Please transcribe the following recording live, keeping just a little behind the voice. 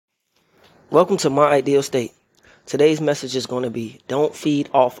Welcome to My Ideal State. Today's message is going to be don't feed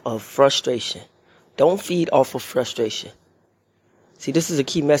off of frustration. Don't feed off of frustration. See, this is a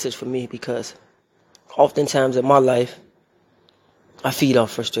key message for me because oftentimes in my life, I feed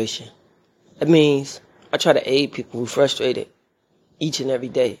off frustration. That means I try to aid people who are frustrated each and every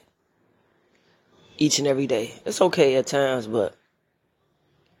day. Each and every day. It's okay at times, but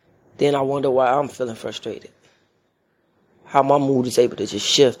then I wonder why I'm feeling frustrated. How my mood is able to just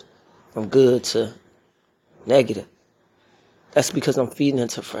shift from good to negative. That's because I'm feeding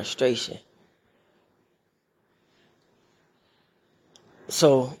into frustration.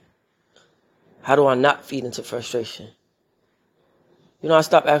 So, how do I not feed into frustration? I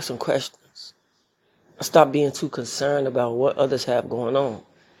stopped asking questions. I stopped being too concerned about what others have going on.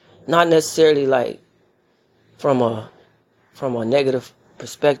 Not necessarily like from a negative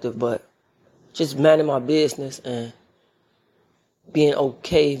perspective, but just minding my business and being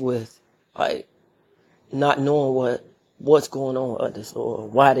okay with like not knowing what's going on with others or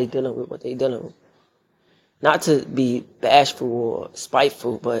why they dealing with what they dealing with. Not to be bashful or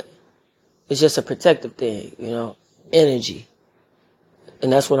spiteful, but it's just a protective thing, energy.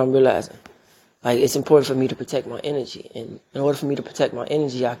 And that's what I'm realizing. Like, it's important for me to protect my energy. And in order for me to protect my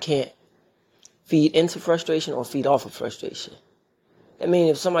energy, I can't feed into frustration or feed off of frustration. I mean,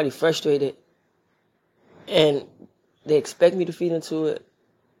 if somebody's frustrated and they expect me to feed into it,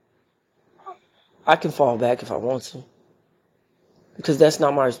 I can fall back if I want to. Because that's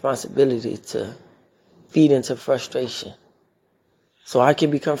not my responsibility to feed into frustration. So I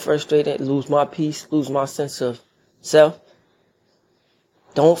can become frustrated, lose my peace, lose my sense of self.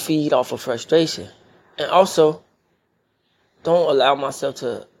 Don't feed off of frustration. And also, don't allow myself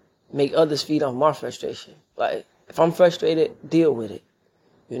to make others feed off my frustration. Like, if I'm frustrated, deal with it.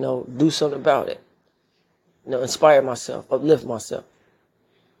 Do something about it. Inspire myself, uplift myself.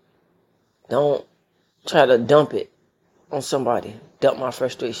 Don't try to dump it on somebody, dump my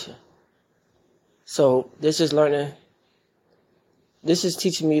frustration. So this is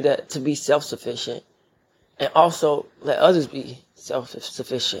teaching me that to be self-sufficient and also let others be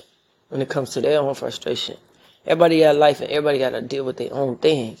self-sufficient when it comes to their own frustration. Everybody got life and everybody got to deal with their own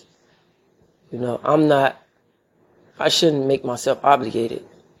things. I shouldn't make myself obligated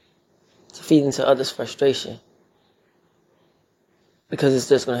to feed into others' frustration because it's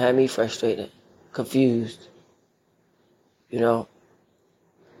just going to have me frustrated, confused. I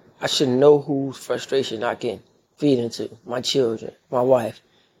should know whose frustration I can feed into. My children, my wife,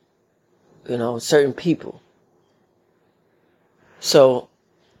 certain people. So,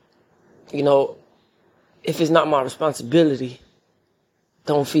 if it's not my responsibility,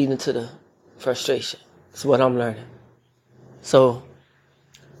 don't feed into the frustration. That's what I'm learning. So,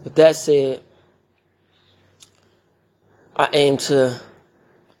 with that said, I aim to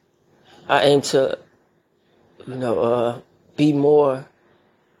be more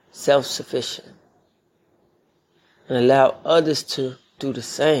self-sufficient and allow others to do the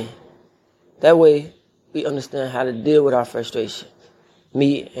same. That way, we understand how to deal with our frustration,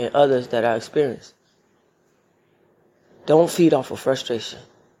 me and others that I experience. Don't feed off of frustration,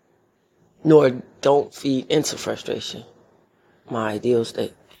 nor don't feed into frustration. My ideal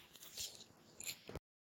state.